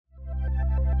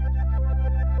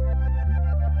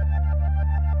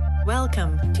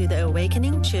Welcome to the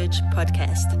Awakening Church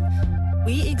podcast.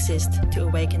 We exist to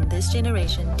awaken this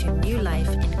generation to new life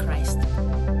in Christ.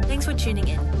 Thanks for tuning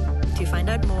in. To find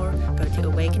out more, go to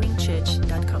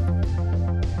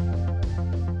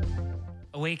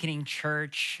awakeningchurch.com. Awakening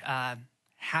Church,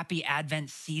 happy Advent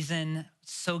season.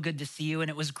 So good to see you. And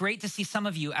it was great to see some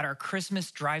of you at our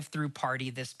Christmas drive-through party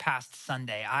this past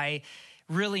Sunday. I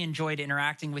really enjoyed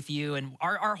interacting with you. And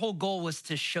our whole goal was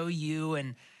to show you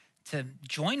and to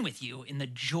join with you in the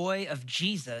joy of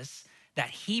Jesus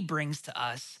that he brings to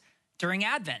us during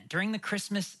Advent, during the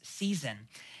Christmas season.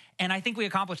 And I think we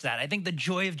accomplished that. I think the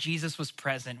joy of Jesus was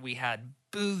present. We had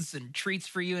booths and treats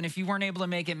for you. And if you weren't able to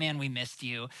make it, man, we missed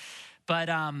you. But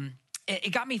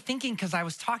it got me thinking because I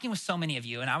was talking with so many of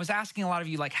you and I was asking a lot of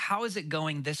you, like, how is it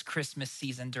going this Christmas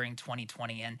season during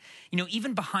 2020? And,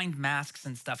 even behind masks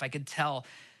and stuff, I could tell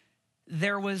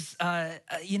there was, a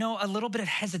little bit of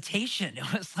hesitation.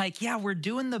 It was like, yeah, we're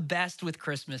doing the best with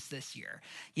Christmas this year.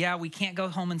 Yeah, we can't go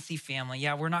home and see family.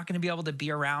 Yeah, we're not going to be able to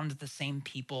be around the same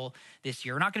people this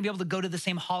year. We're not going to be able to go to the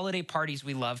same holiday parties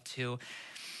we love to,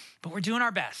 but we're doing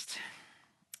our best.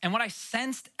 And what I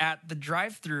sensed at the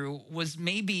drive-through was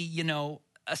maybe,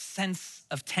 a sense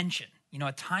of tension,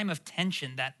 a time of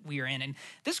tension that we are in. And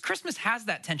this Christmas has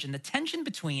that tension, the tension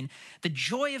between the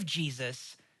joy of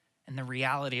Jesus and the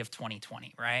reality of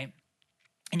 2020, right?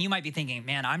 And you might be thinking,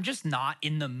 man, I'm just not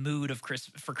in the mood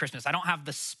for Christmas. I don't have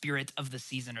the spirit of the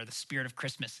season or the spirit of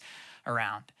Christmas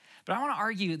around. But I want to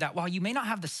argue that while you may not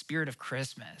have the spirit of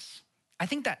Christmas, I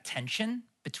think that tension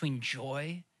between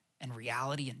joy and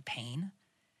reality and pain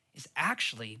is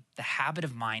actually the habit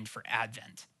of mind for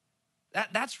Advent.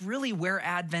 That's really where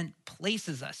Advent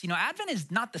places us. Advent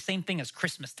is not the same thing as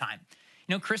Christmas time.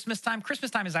 Christmas time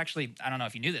is actually, I don't know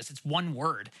if you knew this, it's one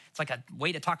word. It's like a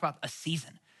way to talk about a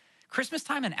season. Christmas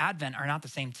time and Advent are not the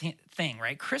same thing,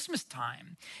 right? Christmas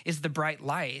time is the bright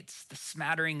lights, the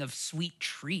smattering of sweet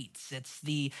treats. It's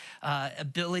the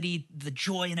ability, the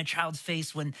joy in a child's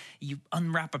face when you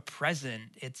unwrap a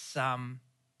present. It's,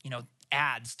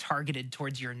 ads targeted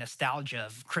towards your nostalgia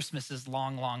of Christmases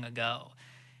long, long ago.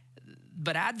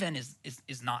 But Advent is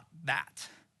not that.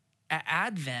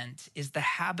 Advent is the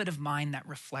habit of mind that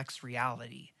reflects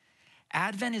reality.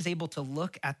 Advent is able to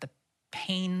look at the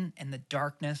pain and the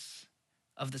darkness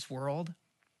of this world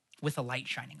with a light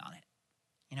shining on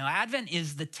it. Advent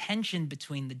is the tension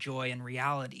between the joy and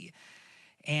reality.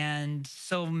 And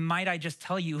so might I just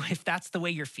tell you, if that's the way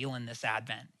you're feeling this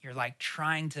Advent, you're like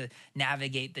trying to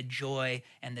navigate the joy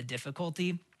and the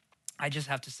difficulty, I just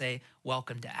have to say,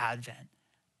 welcome to Advent.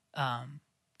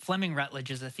 Fleming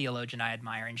Rutledge is a theologian I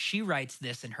admire, and she writes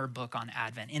this in her book on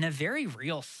Advent. In a very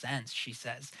real sense, she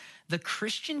says, the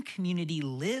Christian community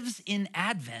lives in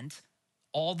Advent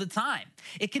all the time.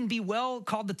 It can be well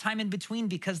called the time in between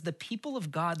because the people of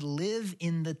God live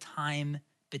in the time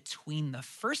between the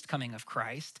first coming of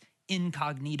Christ,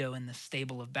 incognito in the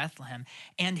stable of Bethlehem,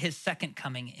 and his second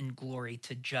coming in glory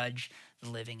to judge the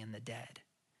living and the dead.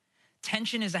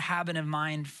 Tension is a habit of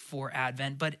mind for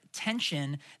Advent, but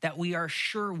tension that we are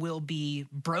sure will be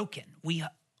broken. We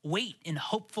wait in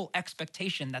hopeful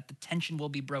expectation that the tension will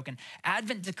be broken.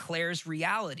 Advent declares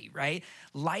reality, right?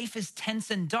 Life is tense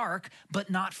and dark,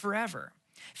 but not forever.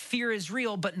 Fear is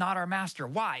real, but not our master.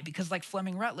 Why? Because like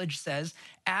Fleming Rutledge says,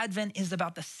 Advent is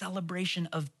about the celebration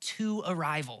of two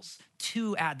arrivals,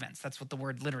 two Advents. That's what the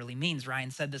word literally means. Ryan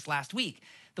said this last week.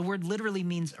 The word literally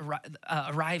means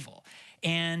arrival.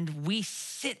 And we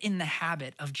sit in the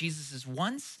habit of Jesus's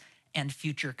once and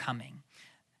future coming.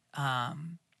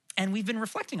 And we've been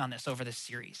reflecting on this over this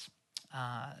series,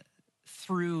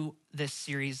 through this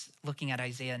series looking at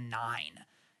Isaiah 9.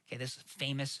 Okay, this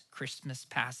famous Christmas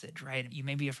passage, right? You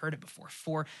maybe have heard it before.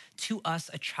 For to us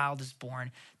a child is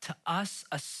born, to us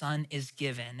a son is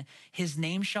given. His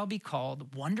name shall be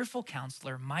called Wonderful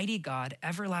Counselor, Mighty God,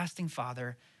 Everlasting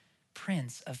Father,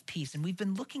 Prince of Peace. And we've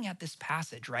been looking at this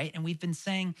passage, right? And we've been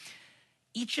saying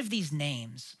each of these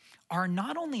names are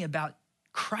not only about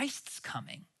Christ's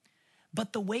coming,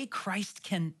 but the way Christ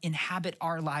can inhabit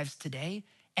our lives today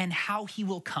and how he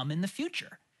will come in the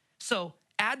future. So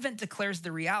Advent declares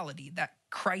the reality that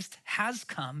Christ has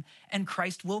come and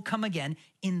Christ will come again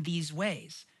in these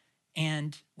ways.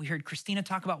 And we heard Christina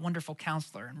talk about Wonderful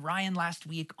Counselor and Ryan last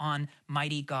week on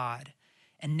Mighty God.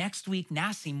 And next week,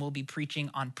 Nassim will be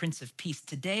preaching on Prince of Peace.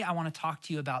 Today, I want to talk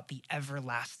to you about the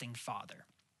Everlasting Father.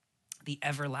 The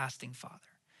Everlasting Father.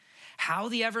 How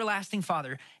the Everlasting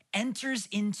Father enters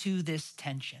into this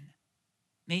tension.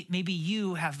 Maybe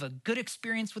you have a good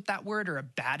experience with that word or a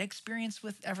bad experience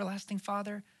with Everlasting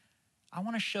Father. I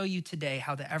want to show you today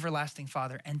how the Everlasting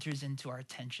Father enters into our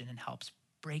tension and helps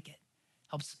break it,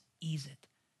 helps ease it,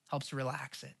 helps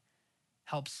relax it,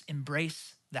 helps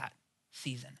embrace that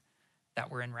season that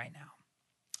we're in right now.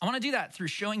 I want to do that through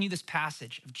showing you this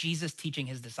passage of Jesus teaching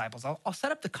his disciples. I'll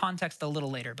set up the context a little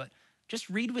later, but just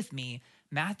read with me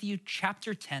Matthew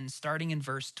chapter 10, starting in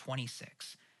verse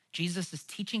 26. Jesus is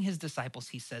teaching his disciples.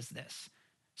 He says this,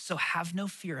 "So have no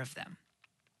fear of them,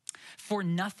 for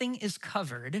nothing is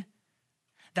covered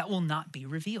that will not be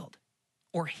revealed,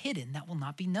 or hidden that will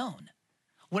not be known.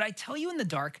 What I tell you in the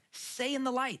dark, say in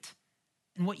the light,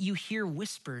 and what you hear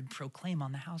whispered, proclaim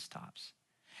on the housetops.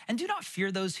 And do not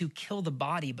fear those who kill the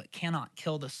body but cannot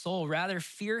kill the soul. Rather,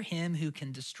 fear him who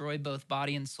can destroy both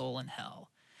body and soul in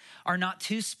hell. Are not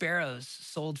 2 sparrows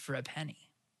sold for a penny?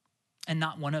 And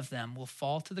not one of them will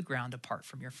fall to the ground apart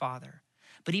from your Father.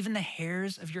 But even the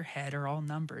hairs of your head are all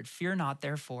numbered. Fear not,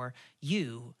 therefore,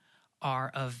 you are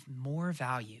of more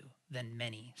value than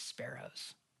many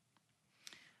sparrows."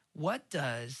 What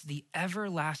does the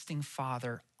everlasting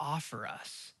Father offer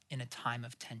us in a time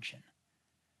of tension?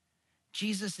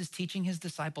 Jesus is teaching his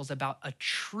disciples about a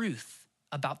truth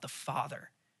about the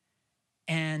Father.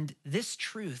 And this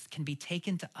truth can be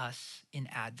taken to us in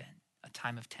Advent, a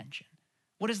time of tension.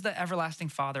 What does the everlasting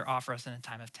Father offer us in a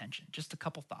time of tension? Just a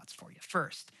couple thoughts for you.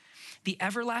 First, the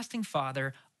everlasting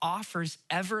Father offers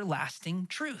everlasting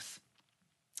truth.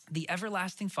 The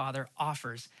everlasting Father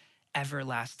offers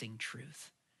everlasting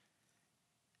truth.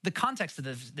 The context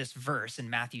of this verse in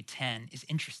Matthew 10 is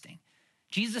interesting.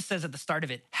 Jesus says at the start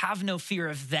of it, have no fear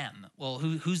of them. Well,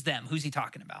 who's them? Who's he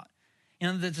talking about? You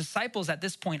know, the disciples at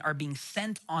this point are being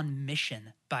sent on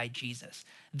mission by Jesus.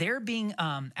 They're being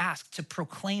asked to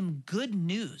proclaim good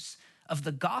news of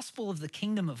the gospel of the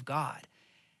kingdom of God.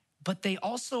 But they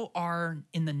also are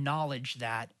in the knowledge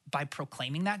that by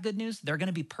proclaiming that good news, they're going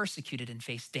to be persecuted and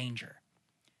face danger.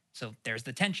 So there's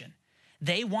the tension.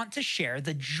 They want to share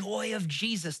the joy of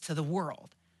Jesus to the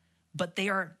world, but they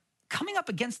are coming up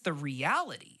against the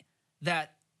reality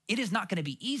that it is not going to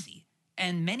be easy.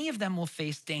 And many of them will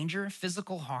face danger,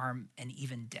 physical harm, and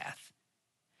even death.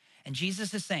 And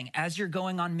Jesus is saying, as you're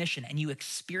going on mission and you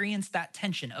experience that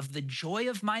tension of the joy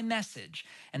of my message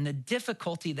and the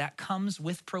difficulty that comes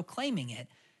with proclaiming it,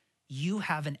 you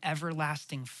have an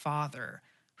everlasting Father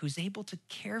who's able to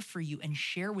care for you and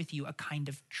share with you a kind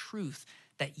of truth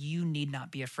that you need not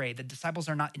be afraid. The disciples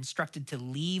are not instructed to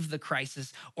leave the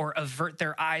crisis or avert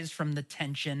their eyes from the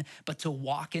tension, but to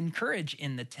walk in courage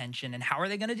in the tension. And how are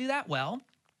they going to do that? Well,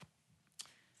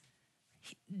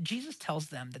 Jesus tells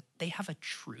them that they have a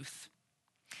truth.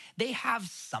 They have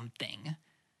something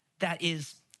that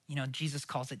is, Jesus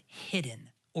calls it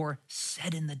hidden or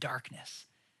said in the darkness,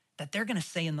 that they're going to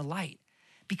say in the light,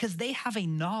 because they have a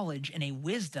knowledge and a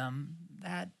wisdom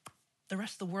that the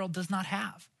rest of the world does not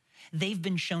have. They've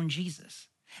been shown Jesus.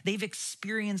 They've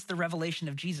experienced the revelation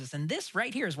of Jesus. And this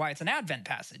right here is why it's an Advent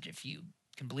passage, if you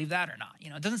can believe that or not.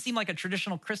 It doesn't seem like a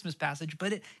traditional Christmas passage,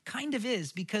 but it kind of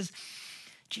is, because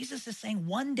Jesus is saying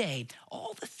one day,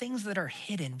 all the things that are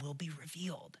hidden will be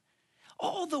revealed.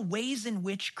 All the ways in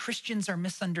which Christians are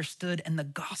misunderstood and the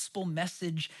gospel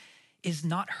message is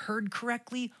not heard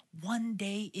correctly, one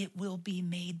day it will be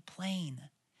made plain.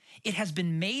 It has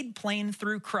been made plain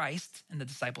through Christ, and the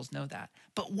disciples know that.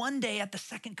 But one day at the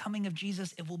second coming of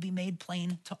Jesus, it will be made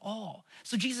plain to all.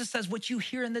 So Jesus says, what you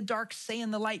hear in the dark, say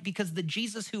in the light, because the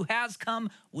Jesus who has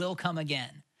come will come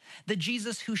again. The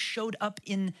Jesus who showed up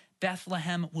in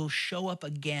Bethlehem will show up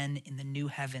again in the new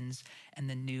heavens and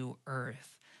the new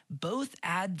earth. Both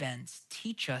Advents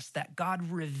teach us that God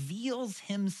reveals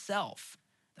himself.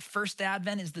 The first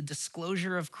Advent is the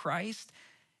disclosure of Christ.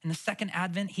 In the second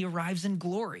Advent, he arrives in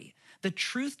glory. The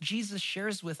truth Jesus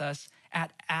shares with us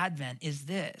at Advent is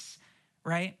this,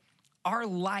 right? Our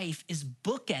life is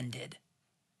bookended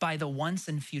by the once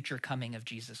and future coming of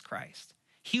Jesus Christ.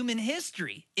 Human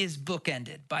history is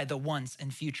bookended by the once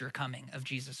and future coming of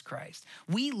Jesus Christ.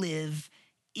 We live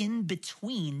in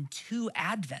between 2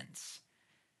 Advents,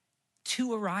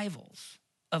 2 arrivals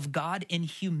of God in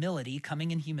humility, coming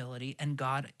in humility, and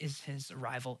God is his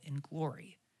arrival in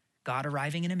glory. God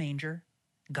arriving in a manger,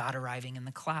 God arriving in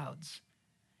the clouds.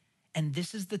 And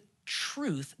this is the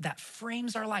truth that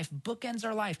frames our life, bookends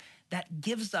our life, that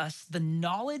gives us the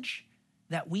knowledge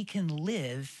that we can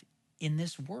live in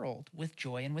this world with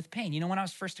joy and with pain. When I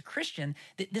was first a Christian,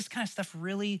 this kind of stuff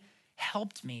really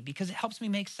helped me, because it helps me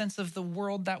make sense of the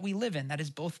world that we live in that is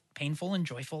both painful and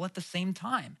joyful at the same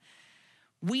time.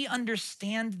 We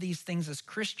understand these things as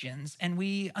Christians, and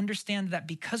we understand that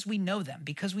because we know them,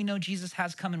 because we know Jesus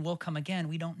has come and will come again,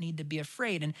 we don't need to be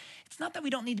afraid. And it's not that we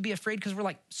don't need to be afraid because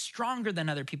we're stronger than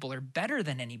other people or better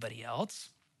than anybody else,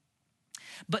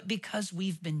 but because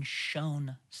we've been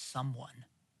shown someone.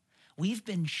 We've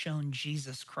been shown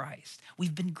Jesus Christ.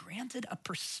 We've been granted a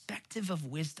perspective of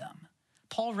wisdom.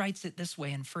 Paul writes it this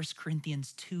way in 1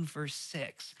 Corinthians 2, verse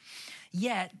 6.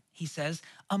 Yet, he says,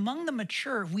 among the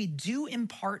mature, we do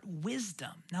impart wisdom.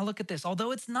 Now look at this.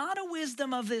 Although it's not a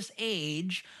wisdom of this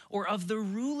age or of the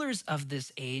rulers of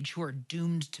this age who are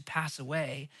doomed to pass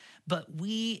away, but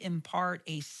we impart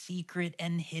a secret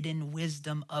and hidden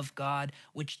wisdom of God,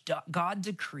 which God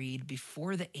decreed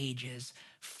before the ages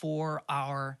for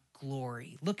our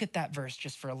glory. Look at that verse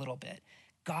just for a little bit.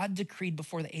 God decreed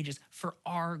before the ages for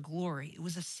our glory. It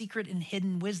was a secret and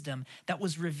hidden wisdom that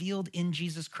was revealed in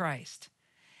Jesus Christ.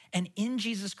 And in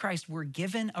Jesus Christ, we're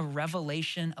given a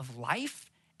revelation of life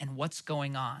and what's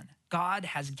going on. God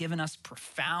has given us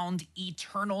profound,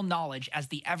 eternal knowledge as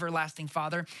the everlasting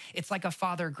Father. It's like a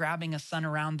father grabbing a son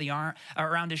around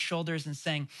his shoulders and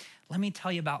saying, let me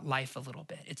tell you about life a little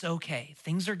bit. It's okay.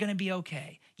 Things are going to be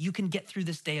okay. You can get through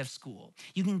this day of school.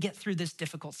 You can get through this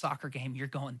difficult soccer game you're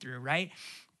going through, right?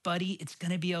 Buddy, it's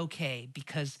going to be okay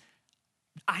because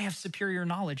I have superior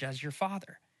knowledge as your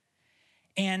father.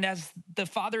 And as the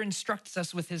Father instructs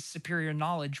us with his superior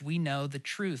knowledge, we know the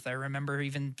truth. I remember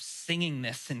even singing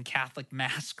this in Catholic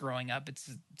Mass growing up. It's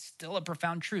still a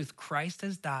profound truth. Christ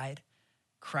has died.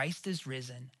 Christ is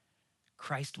risen.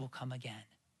 Christ will come again.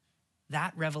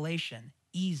 That revelation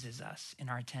eases us in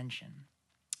our tension.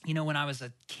 You know, when I was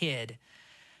a kid,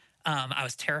 I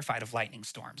was terrified of lightning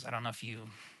storms. I don't know if you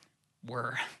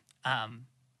were,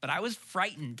 but I was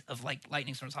frightened of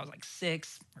lightning storms. I was like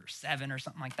 6 or 7 or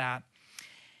something like that.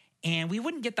 And we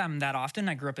wouldn't get them that often.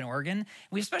 I grew up in Oregon.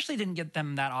 We especially didn't get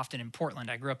them that often in Portland.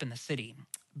 I grew up in the city.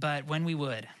 But when we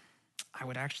would, I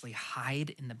would actually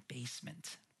hide in the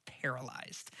basement,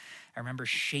 paralyzed. I remember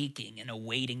shaking and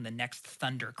awaiting the next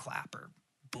thunderclap or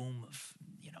boom of,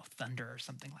 thunder or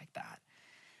something like that.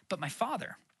 But my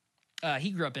father,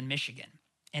 he grew up in Michigan.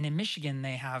 And in Michigan,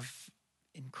 they have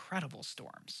incredible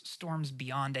storms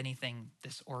beyond anything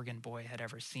this Oregon boy had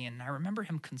ever seen. And I remember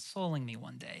him consoling me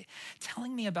one day,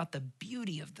 telling me about the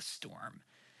beauty of the storm,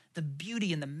 the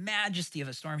beauty and the majesty of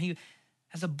a storm.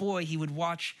 As a boy, he would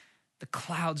watch the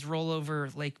clouds roll over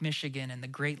Lake Michigan and the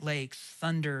Great Lakes,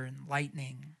 thunder and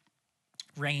lightning,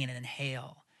 rain and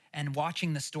hail. And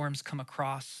watching the storms come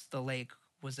across the lake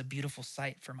was a beautiful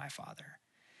sight for my father.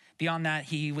 Beyond that,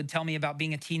 he would tell me about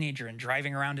being a teenager and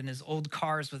driving around in his old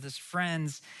cars with his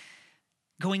friends,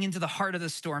 going into the heart of the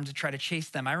storm to try to chase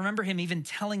them. I remember him even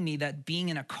telling me that being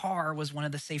in a car was one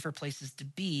of the safer places to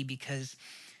be because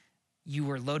you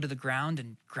were low to the ground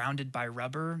and grounded by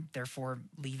rubber, therefore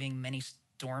leaving many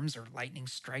storms or lightning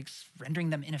strikes,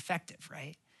 rendering them ineffective,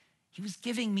 right? He was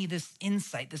giving me this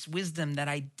insight, this wisdom that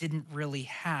I didn't really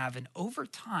have. And over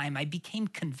time, I became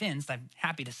convinced, I'm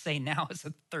happy to say now as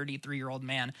a 33-year-old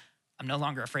man, I'm no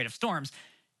longer afraid of storms.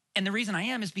 And the reason I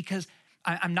am is because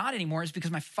I'm not anymore, is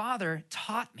because my father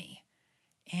taught me.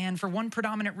 And for one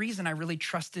predominant reason, I really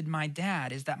trusted my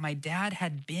dad, is that my dad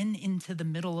had been into the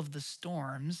middle of the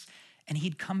storms and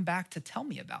he'd come back to tell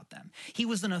me about them. He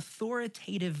was an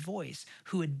authoritative voice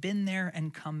who had been there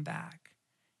and come back.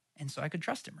 And so I could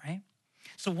trust him, right?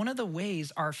 So one of the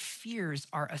ways our fears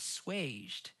are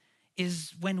assuaged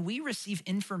is when we receive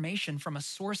information from a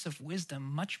source of wisdom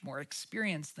much more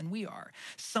experienced than we are,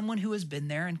 someone who has been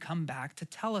there and come back to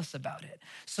tell us about it.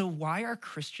 So why are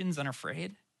Christians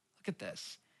unafraid? Look at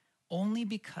this. Only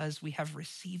because we have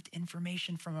received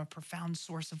information from a profound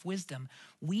source of wisdom.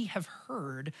 We have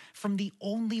heard from the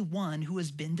only one who has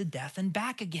been to death and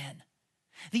back again.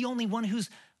 The only one who's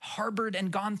harbored and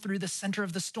gone through the center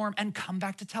of the storm and come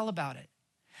back to tell about it.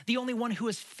 The only one who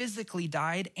has physically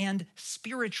died and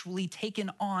spiritually taken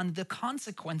on the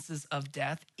consequences of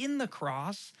death in the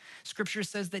cross. Scripture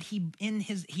says that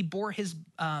he bore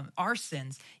our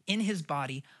sins in his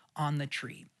body on the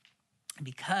tree.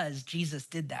 Because Jesus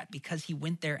did that, because he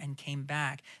went there and came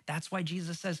back, that's why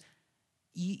Jesus says,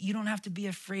 you don't have to be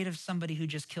afraid of somebody who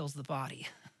just kills the body.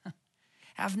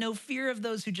 Have no fear of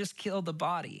those who just kill the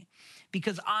body,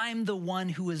 because I'm the one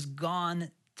who has gone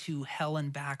to hell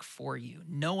and back for you.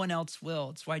 No one else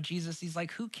will. It's why he's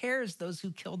like, who cares those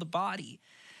who kill the body?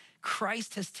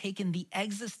 Christ has taken the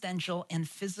existential and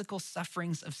physical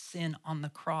sufferings of sin on the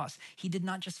cross. He did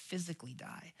not just physically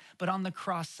die, but on the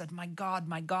cross said, my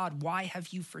God, why have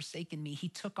you forsaken me? He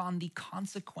took on the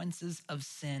consequences of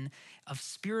sin, of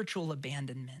spiritual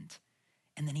abandonment.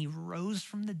 And then he rose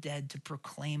from the dead to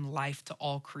proclaim life to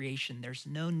all creation. There's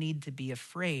no need to be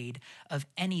afraid of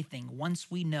anything once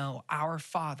we know our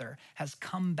Father has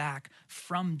come back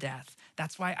from death.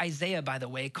 That's why Isaiah, by the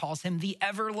way, calls him the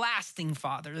everlasting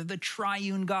Father, the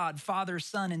triune God, Father,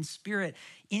 Son, and Spirit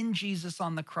in Jesus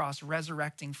on the cross,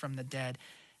 resurrecting from the dead.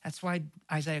 That's why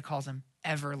Isaiah calls him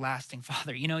everlasting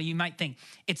Father. You know, you might think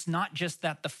it's not just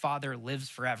that the Father lives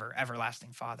forever,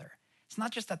 everlasting Father. It's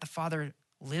not just that the Father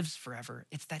lives forever,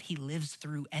 it's that he lives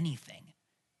through anything.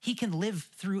 He can live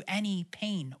through any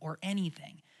pain or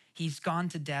anything. He's gone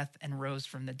to death and rose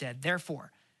from the dead.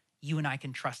 Therefore, you and I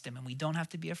can trust him, and we don't have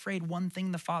to be afraid. One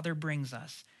thing the Father brings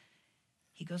us.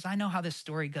 He goes, I know how this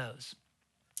story goes,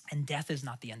 and death is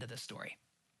not the end of the story.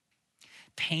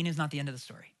 Pain is not the end of the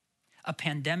story. A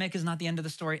pandemic is not the end of the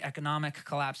story. Economic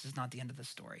collapse is not the end of the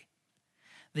story.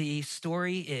 The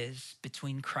story is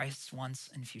between Christ's once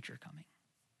and future coming.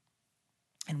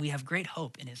 And we have great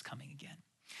hope in his coming again.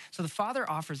 So the Father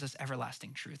offers us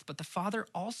everlasting truth, but the Father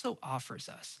also offers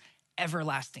us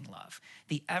everlasting love.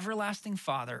 The everlasting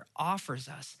Father offers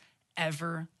us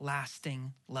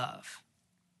everlasting love.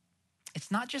 It's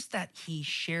not just that he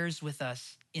shares with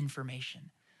us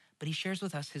information, but he shares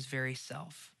with us his very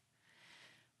self.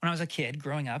 When I was a kid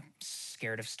growing up,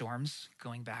 scared of storms,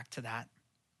 going back to that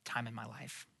time in my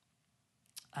life,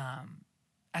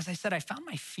 as I said, I found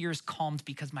my fears calmed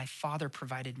because my Father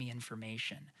provided me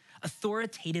information,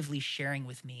 authoritatively sharing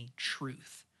with me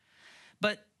truth.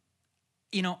 But,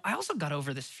 you know, I also got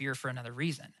over this fear for another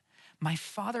reason. My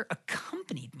Father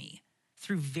accompanied me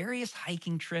through various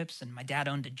hiking trips, and my dad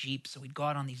owned a Jeep, so we'd go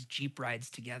out on these Jeep rides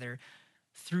together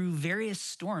through various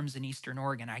storms in Eastern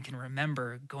Oregon. I can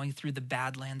remember going through the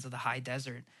Badlands of the high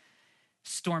desert,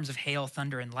 storms of hail,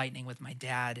 thunder, and lightning with my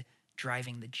dad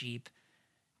driving the Jeep,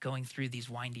 going through these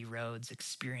windy roads,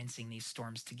 experiencing these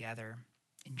storms together,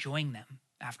 enjoying them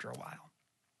after a while.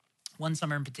 One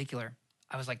summer in particular,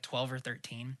 I was like 12 or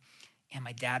 13, and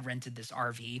my dad rented this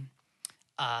RV,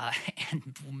 and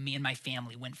me and my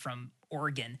family went from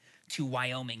Oregon to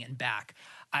Wyoming and back.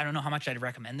 I don't know how much I'd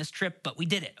recommend this trip, but we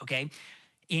did it, okay?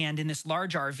 And in this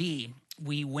large RV,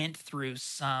 we went through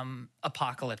some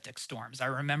apocalyptic storms. I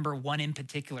remember one in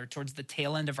particular towards the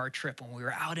tail end of our trip when we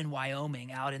were out in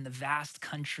Wyoming, out in the vast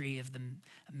country of the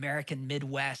American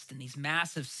Midwest and these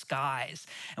massive skies.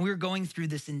 And we were going through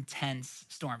this intense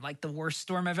storm, like the worst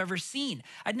storm I've ever seen.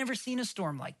 I'd never seen a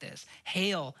storm like this.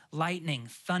 Hail, lightning,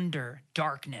 thunder,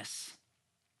 darkness,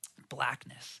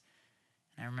 blackness.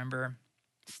 And I remember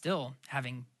still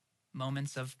having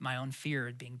moments of my own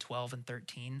fear, being 12 and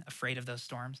 13, afraid of those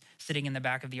storms, sitting in the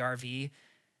back of the RV,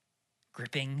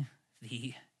 gripping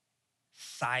the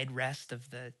side rest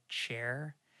of the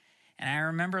chair. And I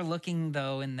remember looking,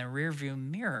 though, in the rearview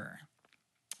mirror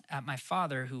at my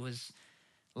father, who was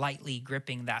lightly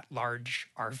gripping that large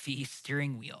RV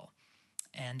steering wheel.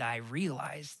 And I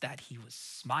realized that he was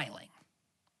smiling.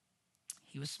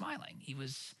 He was smiling. He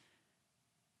was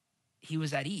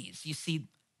at ease. You see,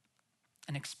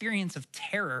 an experience of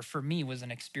terror for me was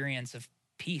an experience of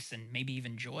peace and maybe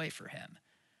even joy for him.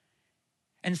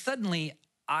 And suddenly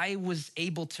I was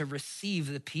able to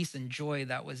receive the peace and joy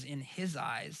that was in his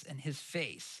eyes, and his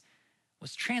face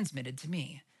was transmitted to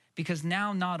me, because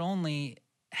now not only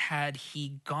had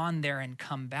he gone there and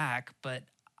come back, but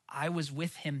I was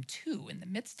with him too in the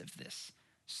midst of this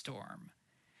storm.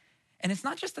 And it's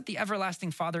not just that the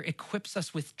everlasting Father equips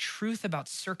us with truth about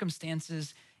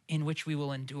circumstances in which we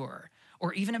will endure,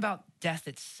 or even about death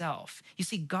itself. You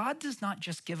see, God does not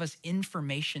just give us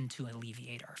information to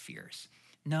alleviate our fears.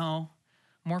 No,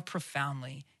 more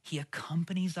profoundly, he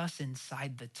accompanies us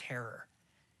inside the terror.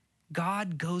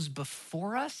 God goes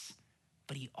before us,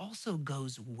 but he also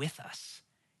goes with us.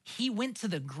 He went to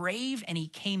the grave and he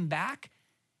came back,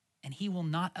 and he will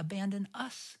not abandon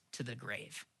us to the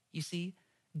grave. You see,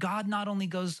 God not only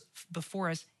goes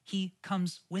before us, he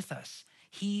comes with us.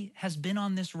 He has been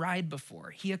on this ride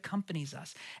before. He accompanies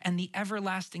us. And the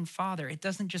everlasting Father, it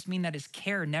doesn't just mean that his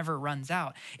care never runs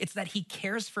out. It's that he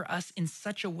cares for us in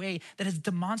such a way that is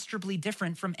demonstrably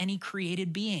different from any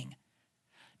created being.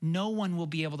 No one will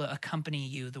be able to accompany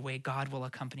you the way God will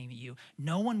accompany you.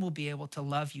 No one will be able to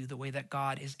love you the way that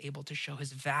God is able to show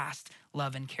his vast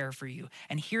love and care for you.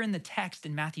 And here in the text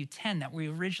in Matthew 10 that we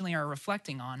originally are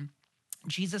reflecting on,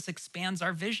 Jesus expands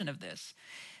our vision of this,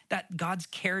 that God's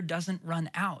care doesn't run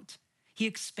out. He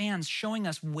expands, showing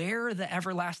us where the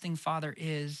everlasting Father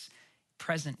is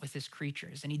present with his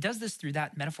creatures. And he does this through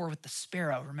that metaphor with the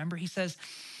sparrow. Remember, he says,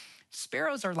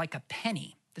 sparrows are like a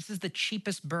penny. This is the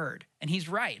cheapest bird. And he's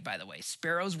right, by the way.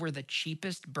 Sparrows were the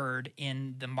cheapest bird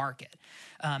in the market.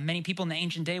 Many people in the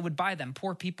ancient day would buy them.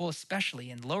 Poor people, especially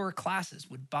in lower classes,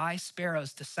 would buy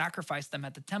sparrows to sacrifice them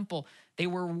at the temple. They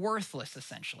were worthless,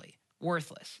 essentially.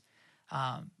 Worthless.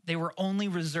 They were only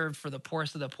reserved for the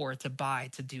poorest of the poor to buy,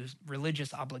 to do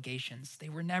religious obligations. They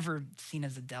were never seen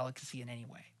as a delicacy in any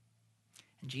way.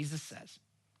 And Jesus says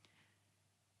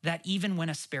that even when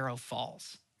a sparrow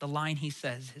falls, the line he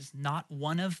says is, not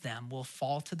one of them will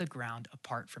fall to the ground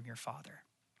apart from your Father.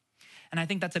 And I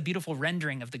think that's a beautiful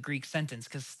rendering of the Greek sentence,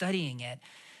 because studying it,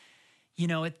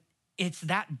 it's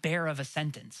that bare of a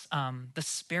sentence. The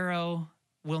sparrow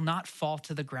will not fall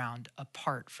to the ground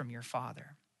apart from your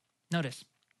Father. Notice,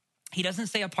 he doesn't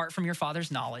say apart from your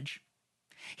Father's knowledge.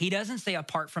 He doesn't say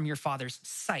apart from your Father's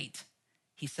sight.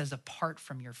 He says apart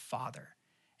from your Father.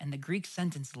 And the Greek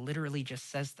sentence literally just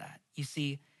says that. You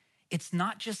see, it's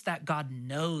not just that God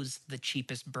knows the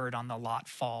cheapest bird on the lot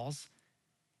falls.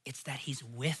 It's that he's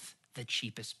with the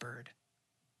cheapest bird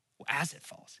as it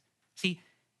falls. See,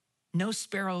 no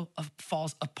sparrow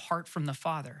falls apart from the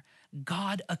Father.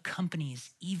 God accompanies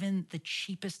even the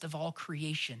cheapest of all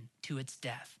creation to its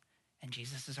death. And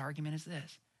Jesus' argument is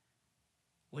this: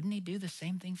 wouldn't he do the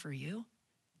same thing for you?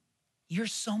 You're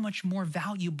so much more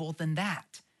valuable than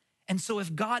that. And so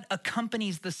if God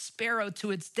accompanies the sparrow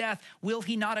to its death, will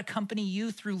he not accompany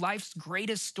you through life's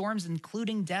greatest storms,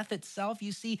 including death itself?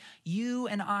 You see, you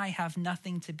and I have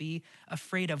nothing to be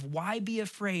afraid of. Why be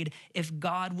afraid if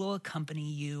God will accompany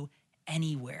you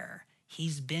anywhere?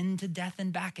 He's been to death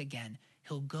and back again.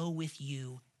 He'll go with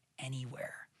you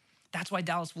anywhere. That's why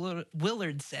Dallas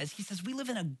Willard says, we live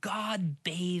in a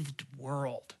God-bathed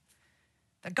world,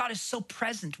 that God is so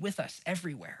present with us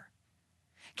everywhere.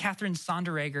 Catherine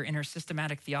Sonderegger, in her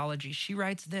Systematic Theology, she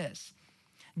writes this: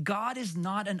 God is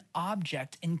not an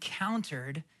object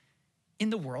encountered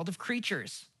in the world of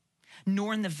creatures,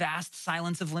 nor in the vast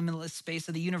silence of limitless space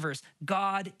of the universe.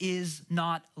 God is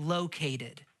not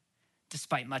located.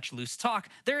 Despite much loose talk,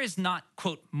 there is not,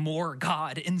 quote, more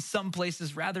God in some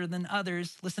places rather than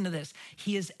others. Listen to this.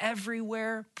 He is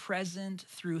everywhere present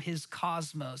through his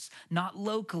cosmos, not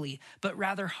locally, but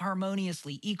rather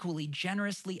harmoniously, equally,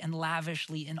 generously, and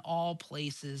lavishly in all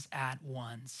places at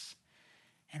once.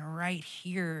 And right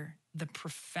here, the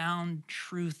profound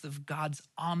truth of God's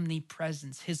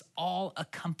omnipresence, his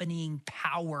all-accompanying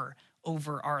power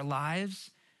over our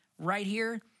lives, right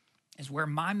here is where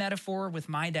my metaphor with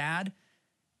my dad,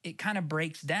 it kind of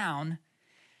breaks down.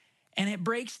 And it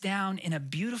breaks down in a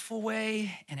beautiful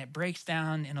way, and it breaks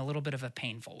down in a little bit of a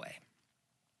painful way.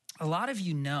 A lot of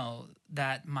you know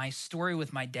that my story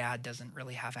with my dad doesn't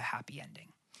really have a happy ending.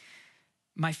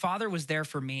 My father was there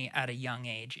for me at a young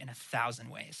age in 1,000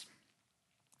 ways.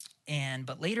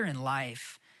 But later in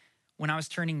life, when I was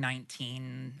turning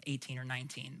 18 or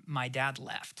 19, my dad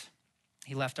left.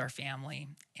 He left our family,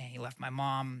 and he left my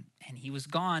mom, and he was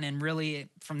gone. And really,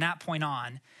 from that point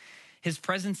on, his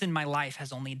presence in my life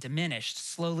has only diminished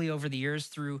slowly over the years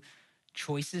through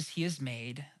choices he has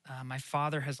made. My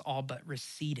father has all but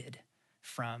receded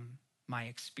from my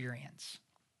experience.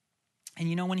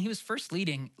 And when he was first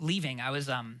leaving, I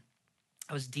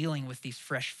was dealing with these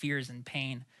fresh fears and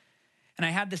pain, and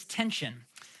I had this tension.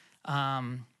 I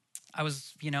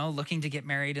was, looking to get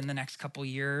married in the next couple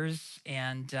years,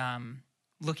 and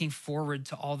looking forward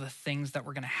to all the things that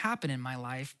were going to happen in my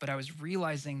life, but I was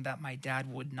realizing that my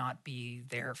dad would not be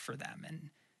there for them,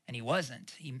 and he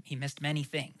wasn't. He missed many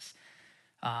things,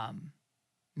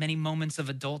 many moments of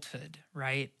adulthood,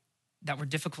 right, that were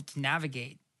difficult to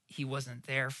navigate. He wasn't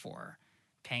there for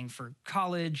paying for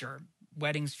college or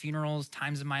weddings, funerals,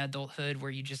 times in my adulthood where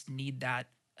you just need that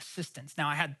assistance. Now,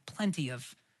 I had plenty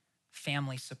of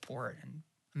family support and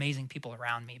amazing people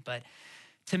around me, but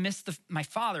to miss my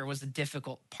father was a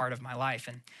difficult part of my life.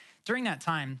 And during that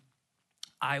time,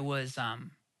 I was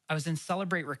in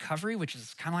Celebrate Recovery, which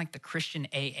is kind of like the Christian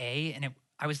AA. And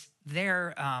I was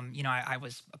there, I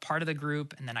was a part of the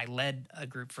group, and then I led a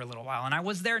group for a little while. And I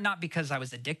was there not because I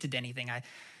was addicted to anything. I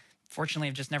fortunately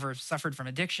have just never suffered from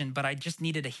addiction, but I just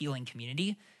needed a healing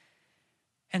community.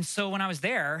 And so when I was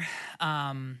there,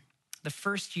 the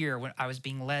first year when I was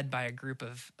being led by a group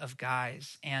of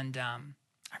guys, and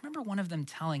I remember one of them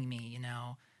telling me,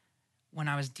 when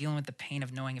I was dealing with the pain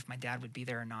of knowing if my dad would be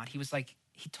there or not, he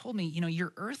told me,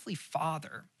 your earthly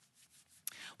father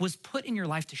was put in your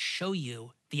life to show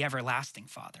you the everlasting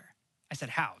Father. I said,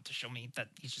 how? To show me that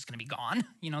he's just going to be gone?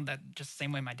 That just the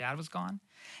same way my dad was gone? And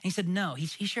he said, no.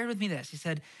 He shared with me this. He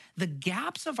said, the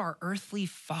gaps of our earthly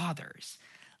fathers,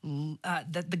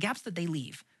 the gaps that they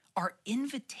leave, are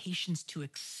invitations to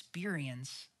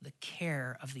experience the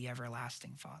care of the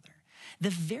everlasting Father. The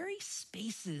very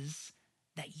spaces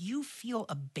that you feel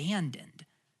abandoned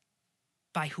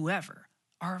by whoever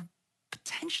are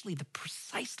potentially the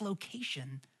precise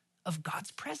location of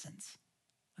God's presence.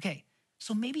 Okay,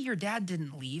 so maybe your dad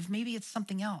didn't leave. Maybe it's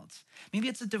something else. Maybe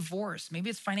it's a divorce. Maybe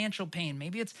it's financial pain.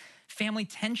 Maybe it's family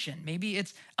tension. Maybe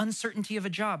it's uncertainty of a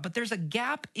job. But there's a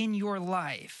gap in your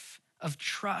life of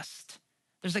trust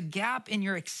There's a gap in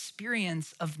your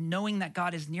experience of knowing that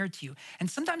God is near to you. And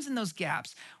sometimes in those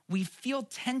gaps, we feel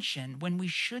tension when we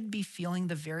should be feeling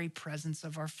the very presence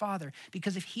of our Father.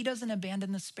 Because if he doesn't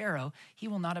abandon the sparrow, he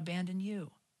will not abandon you.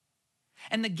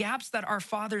 And the gaps that our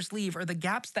fathers leave, or the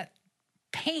gaps that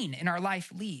pain in our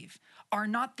life leave, are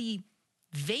not the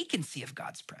vacancy of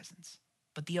God's presence,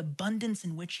 but the abundance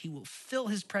in which he will fill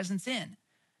his presence in.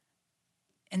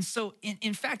 And so,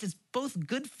 in fact, it's both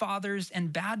good fathers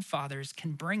and bad fathers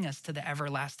can bring us to the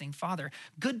everlasting Father.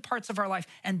 Good parts of our life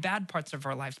and bad parts of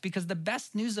our lives, because the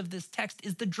best news of this text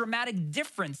is the dramatic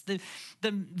difference, the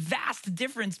vast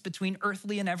difference between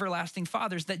earthly and everlasting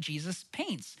fathers that Jesus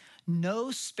paints.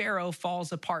 No sparrow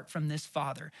falls apart from this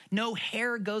Father. No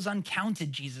hair goes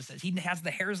uncounted, Jesus says. He has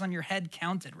the hairs on your head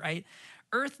counted, right?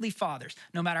 Earthly fathers,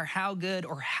 no matter how good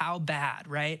or how bad,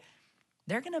 right?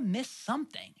 They're going to miss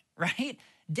something, right?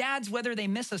 Dads, whether they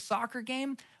miss a soccer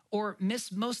game or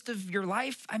miss most of your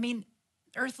life, I mean,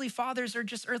 earthly fathers are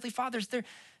just earthly fathers.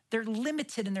 They're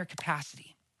limited in their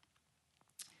capacity.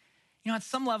 You know, at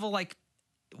some level, like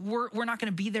we're not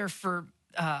going to be there for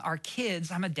our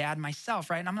kids. I'm a dad myself,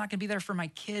 right? And I'm not going to be there for my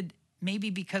kid, maybe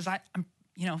because I'm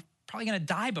probably going to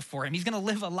die before him. He's going to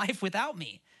live a life without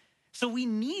me. So we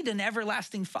need an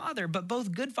everlasting Father, but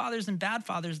both good fathers and bad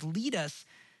fathers lead us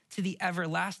to the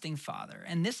everlasting Father.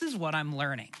 And this is what I'm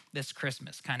learning this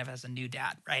Christmas, kind of as a new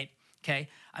dad, right? Okay,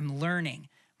 I'm learning.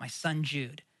 My son,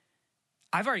 Jude,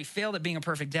 I've already failed at being a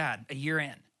perfect dad a year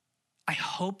in. I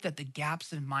hope that the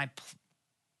gaps in my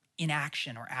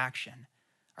inaction or action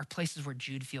are places where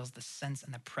Jude feels the sense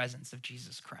and the presence of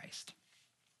Jesus Christ.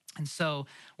 And so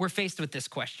we're faced with this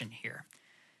question here,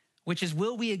 which is,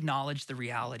 will we acknowledge the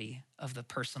reality of the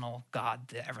personal God,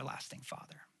 the everlasting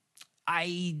Father?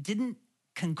 I didn't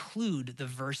conclude the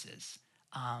verses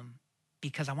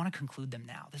because I want to conclude them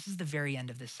now. This is the very end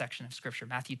of this section of scripture,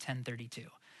 Matthew 10:32.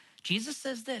 Jesus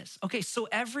says this, okay, so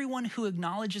everyone who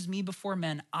acknowledges me before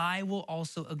men, I will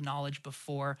also acknowledge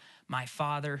before my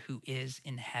Father who is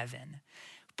in heaven.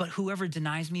 But whoever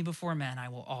denies me before men, I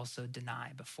will also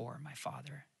deny before my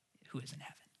Father who is in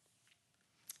heaven.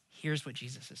 Here's what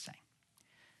Jesus is saying.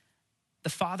 The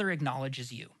Father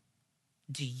acknowledges you.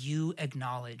 Do you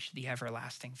acknowledge the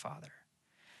everlasting Father?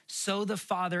 So the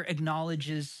Father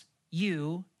acknowledges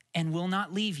you and will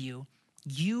not leave you.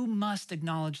 You must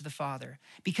acknowledge the Father,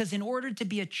 because in order to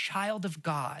be a child of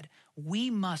God, we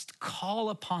must call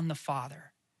upon the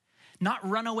Father, not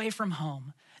run away from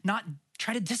home, not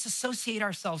try to disassociate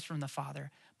ourselves from the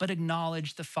Father, but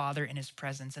acknowledge the Father in his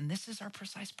presence. And this is our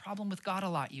precise problem with God a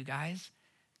lot, you guys.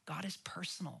 God is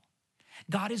personal.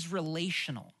 God is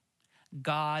relational.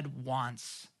 God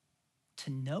wants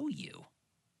to know you.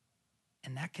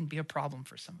 And that can be a problem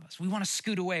for some of us. We want to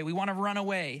scoot away. We want to run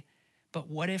away. But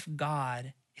what if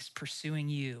God is pursuing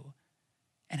you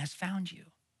and has found you?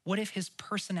 What if his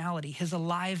personality, his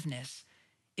aliveness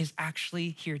is actually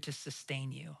here to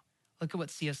sustain you? Look at what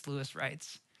C.S. Lewis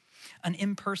writes. An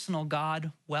impersonal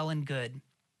God, well and good.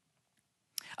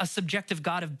 A subjective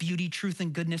God of beauty, truth,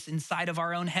 and goodness inside of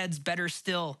our own heads, better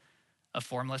still. A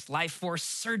formless life force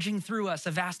surging through us,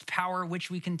 a vast power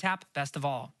which we can tap, best of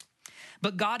all.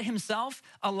 But God himself,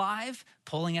 alive,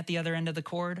 pulling at the other end of the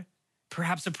cord,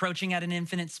 perhaps approaching at an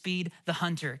infinite speed, the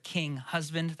hunter, king,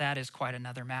 husband, that is quite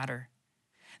another matter.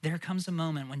 There comes a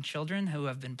moment when children who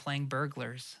have been playing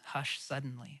burglars hush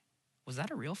suddenly. Was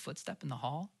that a real footstep in the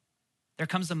hall? There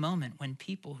comes a moment when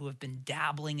people who have been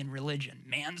dabbling in religion,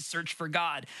 man's search for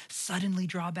God, suddenly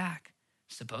draw back,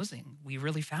 supposing we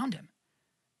really found him.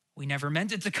 We never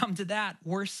meant it to come to that.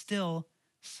 Worse still,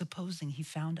 supposing he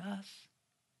found us.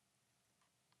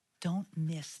 Don't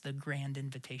miss the grand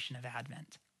invitation of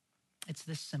Advent. It's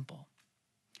this simple.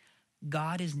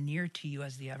 God is near to you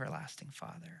as the everlasting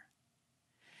Father.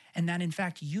 And that, in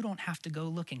fact, you don't have to go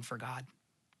looking for God,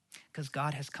 because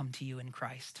God has come to you in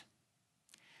Christ.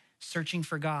 Searching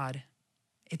for God,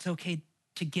 it's okay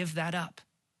to give that up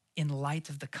in light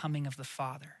of the coming of the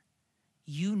Father.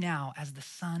 You now, as the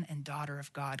son and daughter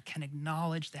of God, can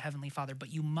acknowledge the Heavenly Father,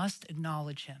 but you must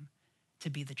acknowledge him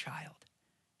to be the child.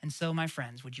 And so, my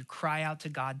friends, would you cry out to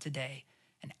God today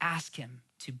and ask him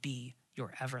to be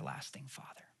your everlasting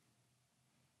Father?